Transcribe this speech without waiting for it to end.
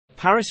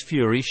Paris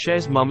Fury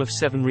shares mum of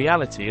 7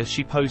 reality as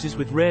she poses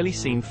with rarely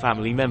seen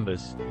family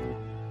members.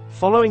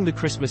 Following the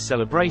Christmas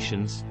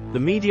celebrations, the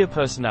media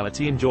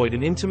personality enjoyed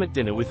an intimate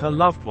dinner with her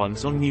loved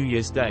ones on New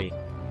Year's Day.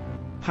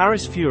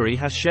 Paris Fury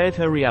has shared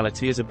her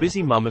reality as a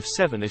busy mum of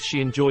 7 as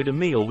she enjoyed a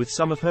meal with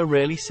some of her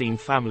rarely seen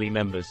family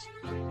members.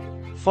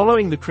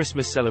 Following the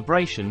Christmas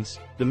celebrations,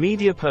 the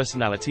media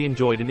personality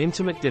enjoyed an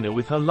intimate dinner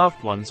with her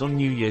loved ones on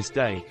New Year's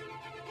Day.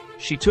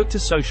 She took to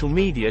social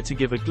media to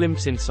give a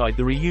glimpse inside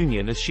the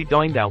reunion as she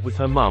dined out with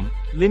her mum,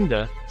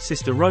 Linda,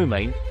 sister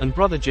Romaine, and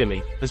brother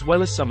Jimmy, as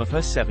well as some of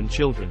her 7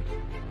 children.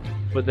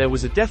 But there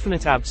was a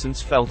definite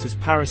absence felt as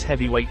Paris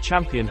heavyweight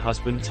champion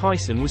husband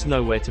Tyson was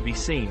nowhere to be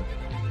seen.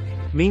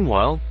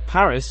 Meanwhile,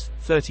 Paris,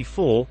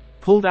 34,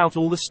 pulled out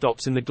all the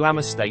stops in the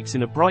Glamour Stakes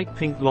in a bright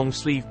pink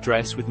long-sleeved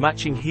dress with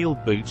matching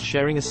heeled boots.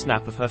 Sharing a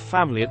snap of her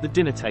family at the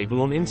dinner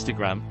table on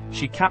Instagram,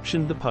 she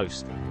captioned the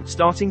post,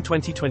 "Starting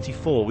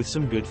 2024 with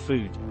some good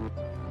food."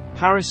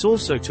 Paris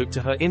also took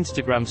to her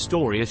Instagram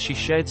story as she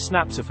shared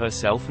snaps of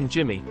herself and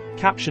Jimmy,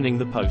 captioning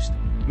the post,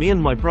 "Me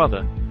and my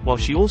brother," while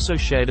she also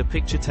shared a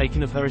picture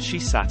taken of her as she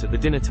sat at the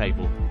dinner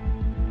table.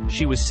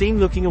 She was seen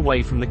looking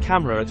away from the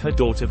camera at her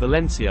daughter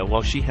Valencia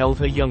while she held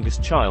her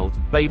youngest child,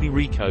 baby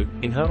Rico,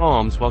 in her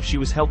arms while she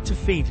was helped to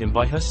feed him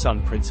by her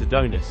son Prince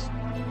Adonis.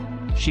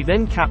 She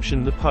then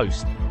captioned the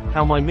post,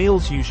 "How my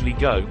meals usually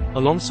go,"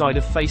 alongside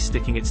a face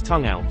sticking its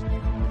tongue out.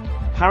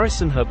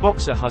 Paris and her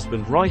boxer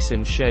husband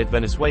Ryson shared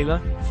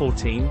Venezuela,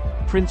 14,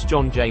 Prince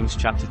John James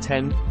Chapter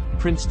 10,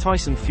 Prince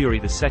Tyson Fury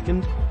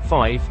II,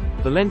 5,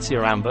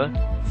 Valencia Amber,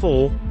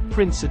 4,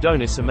 Prince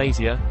Adonis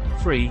Amasia,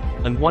 3,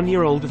 and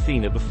 1-year-old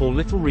Athena before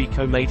little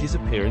Rico made his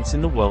appearance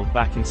in the world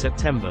back in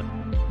September.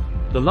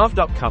 The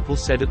loved-up couple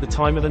said at the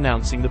time of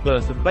announcing the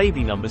birth of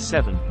baby number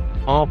 7,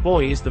 "Our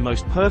boy is the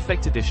most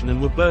perfect addition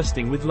and we're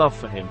bursting with love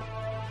for him.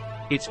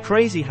 It's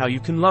crazy how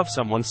you can love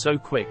someone so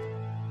quick."